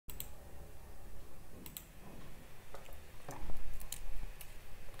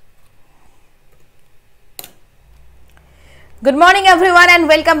Good morning everyone and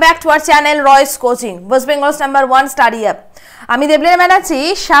welcome back to our channel Royce Coaching, West Bengal's number 1 study app. আমি দেবলিনা ব্যানার্জি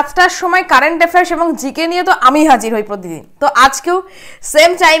 7টার সময় current affairs এবং GK নিয়ে তো আমি হাজির হই প্রতিদিন। তো আজকেও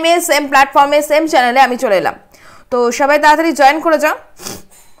সেম টাইমে সেম প্ল্যাটফর্মে সেম চ্যানেলে আমি চলে এলাম। তো সবাই তাড়াতাড়ি জয়েন করে যাও।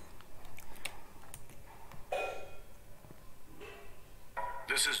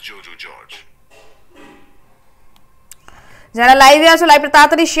 This is Jojo George. যারা লাইভে আছো লাইভটা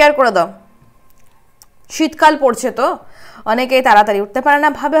তাড়াতাড়ি শেয়ার করে দাও। শীতকাল পড়ছে তো অনেকেই তাড়াতাড়ি উঠতে পারে না,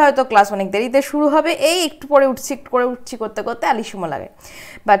 ভাবে হয়তো ক্লাস অনেক দেরিতে শুরু হবে, এই একটু পরে উঠছি করতে করতে আলি সময় লাগে।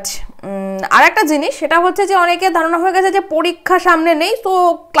 বাট আর একটা জিনিস সেটা হচ্ছে যে অনেকে ধারণা হয়ে গেছে যে পরীক্ষা সামনে নেই তো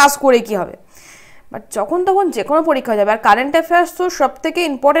ক্লাস করে কি হবে। বাট যখন তখন যে কোনো পরীক্ষা হয়ে যাবে। আর কারেন্ট অ্যাফেয়ার্স তো সব থেকে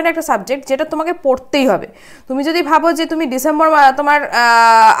ইম্পর্টেন্ট একটা সাবজেক্ট যেটা তোমাকে পড়তেই হবে। তুমি যদি ভাবো যে তুমি ডিসেম্বর তোমার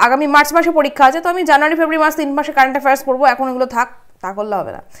আগামী মার্চ মাসে পরীক্ষা আছে, তো আমি জানুয়ারি ফেব্রুয়ারি মাস 3 মাসে কারেন্ট অ্যাফেয়ার্স পড়বো, এখন এগুলো থাক, তা করলে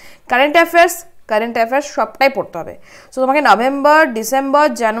হবে না। কারেন্ট অ্যাফেয়ার্স সবটাই পড়তে হবে। সো তোমাকে নভেম্বর, ডিসেম্বর,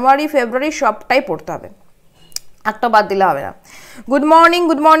 জানুয়ারি, ফেব্রুয়ারি সবটাই পড়তে হবে, একটা বাদ দিলে হবে না। Good morning,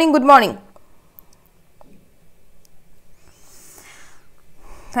 good morning, good morning.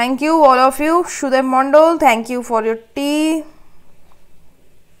 Thank you all of you. Shudev Mondal, thank you for your tea.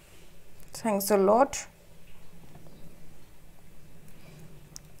 Thanks a lot.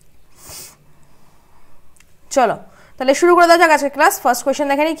 চলো তাহলে শুরু করে দেওয়া যাক আজকের ক্লাস। ফার্স্ট কোয়েশ্চেন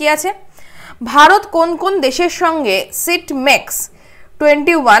দেখে নিই কি আছে। ভারত কোন কোন দেশের সঙ্গে সিট ম্যাক্স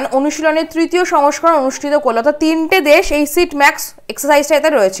 21 অনুশীলনের তৃতীয় সংস্করণ অনুষ্ঠিত করলো? তো 3টে দেশ এই সিট ম্যাক্স এক্সারসাইজটাতে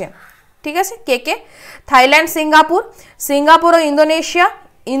রয়েছে, ঠিক আছে। কে কে? থাইল্যান্ড, সিঙ্গাপুর ও ইন্দোনেশিয়া,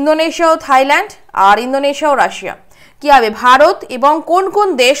 ইন্দোনেশিয়া ও থাইল্যান্ড, আর ইন্দোনেশিয়া ও রাশিয়া। কি হবে? ভারত এবং কোন কোন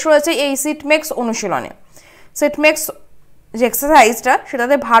দেশ রয়েছে এই সিটম্যাক্স অনুশীলনে? সিটম্যাক্স যে এক্সারসাইজটা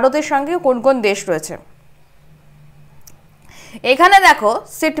সেটাতে ভারতের সঙ্গে কোন কোন দেশ রয়েছে? এখানে দেখো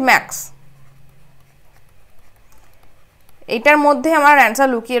সিটম্যাক্স, এইটার মধ্যে আমার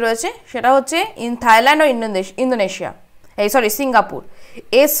অ্যান্সার লুকিয়ে রয়েছে, সেটা হচ্ছে in Thailand O Indonesia, Singapore.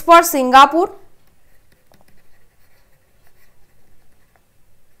 S for Singapore,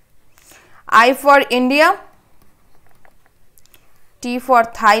 I for India, T for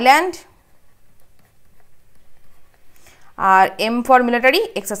Thailand, R M for military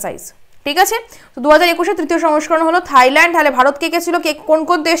exercise, ঠিক আছে। তো 2021 তৃতীয় সংস্করণ হলো থাইল্যান্ড। তাহলে ভারত কে কে ছিল, কোন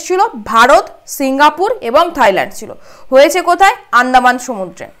কোন দেশ ছিল? ভারত, সিঙ্গাপুর এবং থাইল্যান্ড ছিল। হয়েছে কোথায়? আন্দামান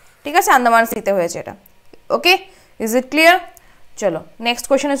সমুদ্রে, ঠিক আছে, আন্দামান সিতে হয়েছে এটা। ওকে, ইজ ইট ক্লিয়ার? চলো নেক্সট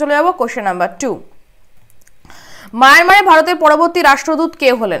কোশ্চেনে চলে যাবো। Question number 2। মায়ানমারে ভারতের পরবর্তী রাষ্ট্রদূত কে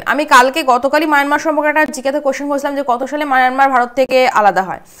হলেন? আমি গতকালই মায়ানমার সম্পর্কে একটা জিজ্ঞাসা কোশ্চেন করেছিলাম যে কত সালে মায়ানমার ভারত থেকে আলাদা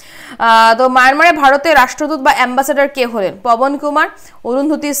হয়। তো মায়ানমারে ভারতের রাষ্ট্রদূত বা অ্যাম্বাসেডর কে হলেন? পবন কুমার,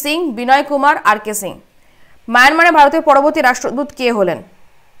 অরুন্ধতী সিং, বিনয় কুমার, আর কে সিং। মায়ানমারে ভারতের পরবর্তী রাষ্ট্রদূত কে হলেন?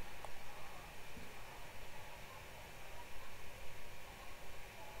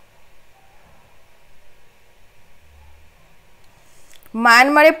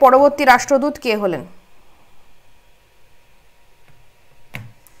 মায়ানমারে পরবর্তী রাষ্ট্রদূত কে হলেন?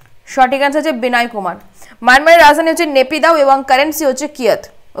 সঠিক অ্যান্সার হচ্ছে বিনয় কুমার। মায়ানমারের রাজধানী হচ্ছে নেপিদাও এবং কারেন্সি হচ্ছে কিয়াত।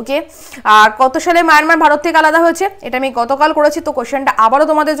 ওকে, আর কত সালে মায়ানমার ভারত থেকে আলাদা হয়েছে? এটা আমি গতকাল করেছি, তো কোশ্চেনটা আবারও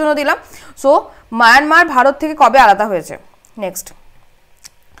তোমাদের জন্য দিলাম। সো মায়ানমার ভারত থেকে কবে আলাদা হয়েছে? নেক্সট,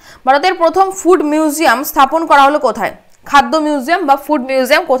 ভারতের প্রথম ফুড মিউজিয়াম স্থাপন করা হলো কোথায়? খাদ্য মিউজিয়াম বা ফুড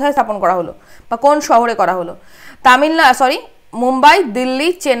মিউজিয়াম কোথায় স্থাপন করা হলো বা কোন শহরে করা হলো? মুম্বাই, দিল্লি,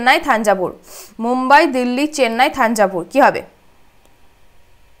 চেন্নাই, থাঞ্জাভুর। মুম্বাই, দিল্লি, চেন্নাই, থাঞ্জাভুর। কি হবে?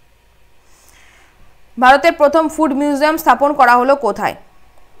 ভারতের প্রথম ফুড মিউজিয়াম স্থাপন করা হলো কোথায়?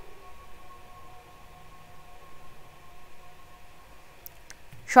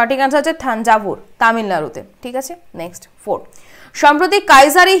 সঠিক অ্যান্সার হচ্ছে থাঞ্জাভুর, তামিলনাড়ুতে, ঠিক আছে। নেক্সট 4। সম্প্রতি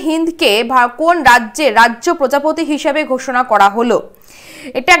কাইজারি হিন্দকে কোন রাজ্য প্রজাপতি হিসেবে ঘোষণা করা হলো?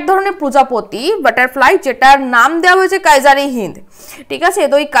 এটা এক ধরনের প্রজাপতি, বাটারফ্লাই, যেটার নাম দেওয়া হয়েছে কাইজারি হিন্দ, ঠিক আছে।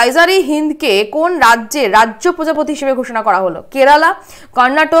 তো এই কাইজারি হিন্দকে কোন রাজ্য প্রজাপতি হিসেবে ঘোষণা করা হলো? কেরালা,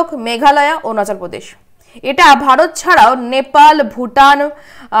 কর্ণাটক, মেঘালয়, অরুণাচল প্রদেশ। এটা ভারত ছাড়াও Nepal, Bhutan,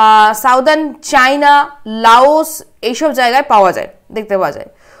 southern China, Laos এইসব জায়গায় দেখতে পাওয়া যায়।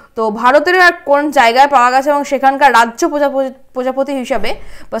 তো ভারতের আর কোন জায়গায় পাওয়া গেছে এবং সেখানকার রাজ্য প্রজাপতি হিসাবে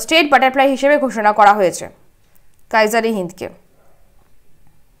বা স্টেট বাটারফ্লাই হিসেবে ঘোষণা করা হয়েছে কাইজারি হিন্দকে?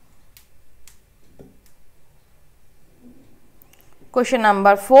 Question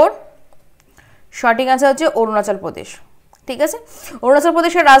number 4। সঠিক অ্যান্সার হচ্ছে অরুণাচল প্রদেশ, ঠিক আছে। অরুণাচল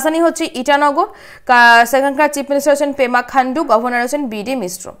প্রদেশের রাজধানী হচ্ছে ইটানগর। সেখানকার চিফ মিনিস্টার হচ্ছেন পেমা খান্ডু, গভর্নর হচ্ছেন বিডি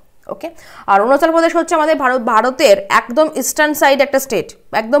মিশ্র। ওকে, আর অরুণাচল প্রদেশ হচ্ছে আমাদের ভারতের একদম ইস্টার্ন সাইড একটা স্টেট,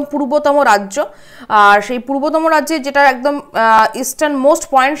 একদম পূর্বতম রাজ্য। আর সেই পূর্বতম রাজ্যে যেটা একদম ইস্টার্ন মোস্ট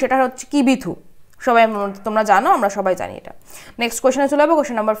পয়েন্ট সেটা হচ্ছে কিবিথু, সবাই তোমরা জানো, আমরা সবাই জানি এটা। নেক্সট কোশ্চেনে চলে যাবো,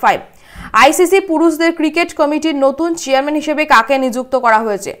 কোশ্চেন নাম্বার 5। আইসিসি পুরুষদের ক্রিকেট কমিটির নতুন চেয়ারম্যান হিসেবে কাকে নিযুক্ত করা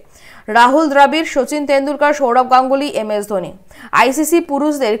হয়েছে? রাহুল দ্রাবিড়, সচিন তেন্ডুলকর, সৌরভ গাঙ্গুলি, MS ধোনি। আইসিসি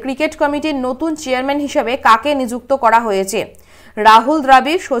পুরুষদের ক্রিকেট কমিটির নতুন চেয়ারম্যান হিসেবে কাকে নিযুক্ত করা হয়েছে? রাহুল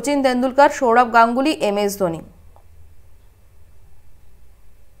দ্রাবিড়, সচিন তেন্ডুলকর, সৌরভ গাঙ্গুলি, MS ধোনি।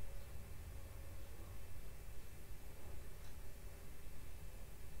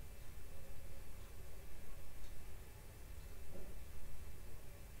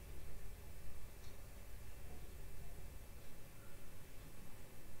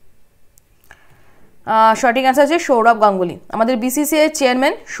 সঠিক আনসার আছে সৌরভ গাঙ্গুলি। আমাদের BCCI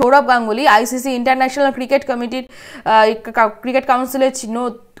chairman Sourav Ganguly ICC international cricket কমিটির ক্রিকেট কাউন্সিলের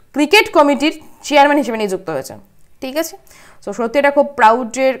ক্রিকেট কমিটির চেয়ারম্যান হিসেবে নিযুক্ত হয়েছে। ঠিক আছে, তো সত্যি এটা খুব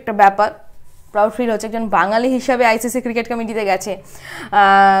প্রাউডের একটা ব্যাপার, প্রাউড ফিল হচ্ছে একজন বাঙালি হিসাবে আইসিসি ক্রিকেট কমিটিতে গেছে।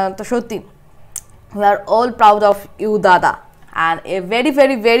 তো সত্যি we are all proud of you দাদা, and a very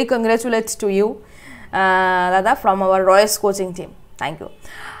very very congratulations to you দাদা from our Royals coaching team. Thank you.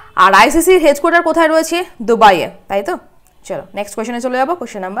 আর আইসিসির হেডকোয়ার্টার কোথায় রয়েছে? দুবাইয়ে, তাই তো? চলো নেক্সট কোশ্চেনে চলে যাবো,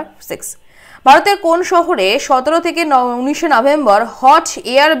 কোশ্চেন নাম্বার 6। ভারতের কোন শহরে 17 থেকে 19 নভেম্বর হট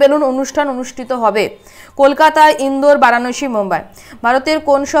এয়ার বেলুন অনুষ্ঠান অনুষ্ঠিত হবে? কলকাতা, ইন্দোর, বারাণসী, মুম্বাই। ভারতের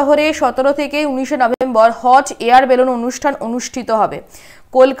কোন শহরে 17 থেকে 19 নভেম্বর হট এয়ার বেলুন অনুষ্ঠান অনুষ্ঠিত হবে?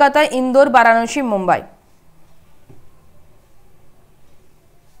 কলকাতা, ইন্দোর, বারাণসী, মুম্বাই।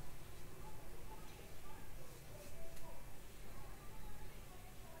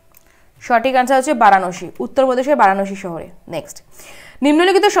 সঠিক আনসার হচ্ছে বারাণসী, উত্তরপ্রদেশের বারাণসী শহরে। নেক্সট,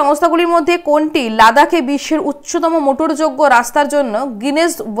 নিম্নলিখিত সংস্থাগুলির মধ্যে কোনটি লাদাখে বিশ্বের উচ্চতম মোটরযোগ্য রাস্তার জন্য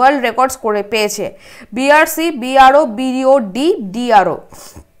গিনেস ওয়ার্ল্ড রেকর্ডস করে পেয়েছে? BRC, BRO, BOD, DRO.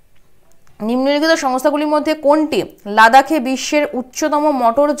 নিম্নলিখিত সংস্থাগুলির মধ্যে কোনটি লাদাখে বিশ্বের উচ্চতম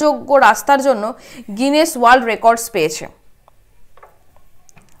মোটরযোগ্য রাস্তার জন্য গিনেস ওয়ার্ল্ড রেকর্ডস পেয়েছে?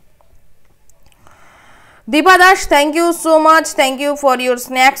 Dipa Das, thank you so much, thank you for your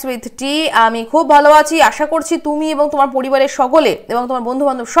snacks with টি। আমি খুব ভালো আছি, আশা করছি তুমি এবং তোমার পরিবারের সকলে এবং তোমার বন্ধু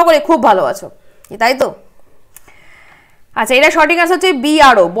বান্ধব সকলে খুব ভালো আছো, তাই তো? আচ্ছা, এটা সঠিক আনসার হচ্ছে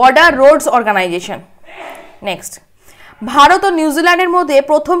BRO, border Rhodes organisation. Next, Bharat ও নিউজিল্যান্ডের মধ্যে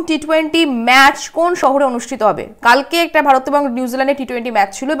প্রথম টি20 ম্যাচ কোন শহরে অনুষ্ঠিত হবে? কালকে একটা ভারত এবং নিউজিল্যান্ডের টি20 ম্যাচ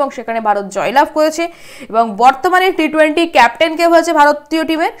ছিল এবং সেখানে ভারত জয়লাভ করেছে এবং বর্তমানে টি20 ক্যাপ্টেন কে হয়েছে ভারতীয়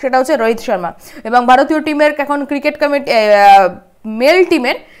টিমের, সেটা হচ্ছে রোহিত শর্মা। এবং ভারতীয় টিমের এখন ক্রিকেট কমিটি মেল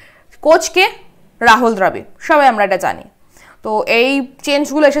টিমের কোচকে রাহুল দ্রাবিড়, সবাই আমরা এটা জানি। তো এই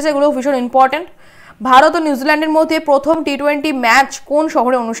চেঞ্জগুলো এসেছে, এগুলো ভীষণ ইম্পর্টেন্ট। ভারত ও নিউজিল্যান্ডের মধ্যে প্রথম টি20 ম্যাচ কোন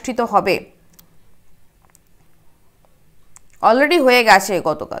শহরে অনুষ্ঠিত হবে? অলরেডি হয়ে গেছে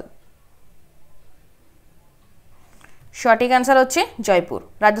গতকাল। সঠিক অ্যান্সার হচ্ছে জয়পুর,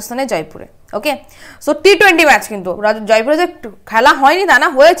 রাজস্থানের জয়পুরে। ওকে, সো টি20 ম্যাচ কিন্তু জয়পুরে যে খেলা হয়নি তা না,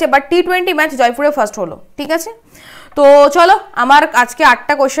 হয়েছে, বাট টি20 ম্যাচ জয়পুরে ফার্স্ট হলো। ঠিক আছে, তো চলো, আমার আজকে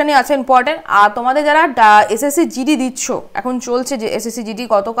 8টা কোয়েশ্চেনই আছে ইম্পর্টেন্ট। আর তোমাদের যারা এসএসসি জিডি দিচ্ছ, এখন চলছে যে এসএসসি জিডি,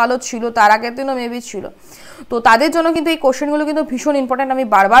 গতকালও ছিল, তার আগের দিনও মেবি ছিল, তো তাদের জন্য কিন্তু এই কোশ্চেনগুলো কিন্তু ভীষণ ইম্পর্টেন্ট। আমি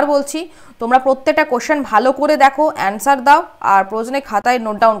বারবার বলছি, তোমরা প্রত্যেকটা কোশ্চেন ভালো করে দেখো, অ্যান্সার দাও, আর প্রয়োজনে খাতায়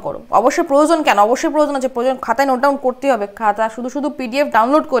নোট ডাউন করো। অবশ্যই প্রয়োজন, কেন অবশ্যই প্রয়োজন আছে, প্রয়োজন খাতায় নোট ডাউন করতে হবে। খাতা শুধু শুধু পিডিএফ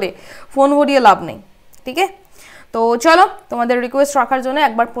ডাউনলোড করে ফোন ভরিয়ে লাভ নেই। ঠিক আছে, তো চলো, তোমাদের রিকোয়েস্ট রাখার জন্য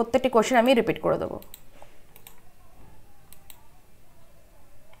একবার প্রত্যেকটি কোশ্চেন আমি রিপিট করে দেবো।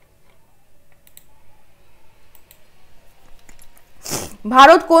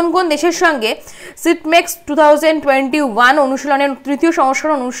 ভারত কোন কোন দেশের সঙ্গে সিটমেক্স 2021 অনুশীলনের তৃতীয়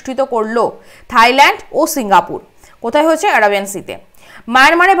সংস্করণ অনুষ্ঠিত করলো? থাইল্যান্ড ও সিঙ্গাপুর। কোথায় হয়েছে? আরাবিয়ান সিতে।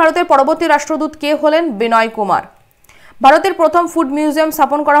 মায়ানমারে ভারতের পরবর্তী রাষ্ট্রদূত কে হলেন? বিনয় কুমার। ভারতের প্রথম ফুড মিউজিয়াম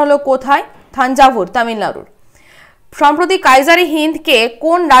স্থাপন করা হলো কোথায়? থাঞ্জাভুর, তামিলনাড়ুর। সম্প্রতি কাইজারি হিন্দকে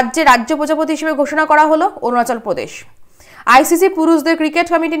কোন রাজ্যে রাজ্য প্রজাপতি হিসেবে ঘোষণা করা হলো? অরুণাচল প্রদেশ। আইসিসি পুরুষদের ক্রিকেট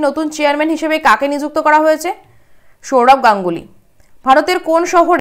কমিটির নতুন চেয়ারম্যান হিসেবে কাকে নিযুক্ত করা হয়েছে? সৌরভ গাঙ্গুলি। ভারতের কোন শহরে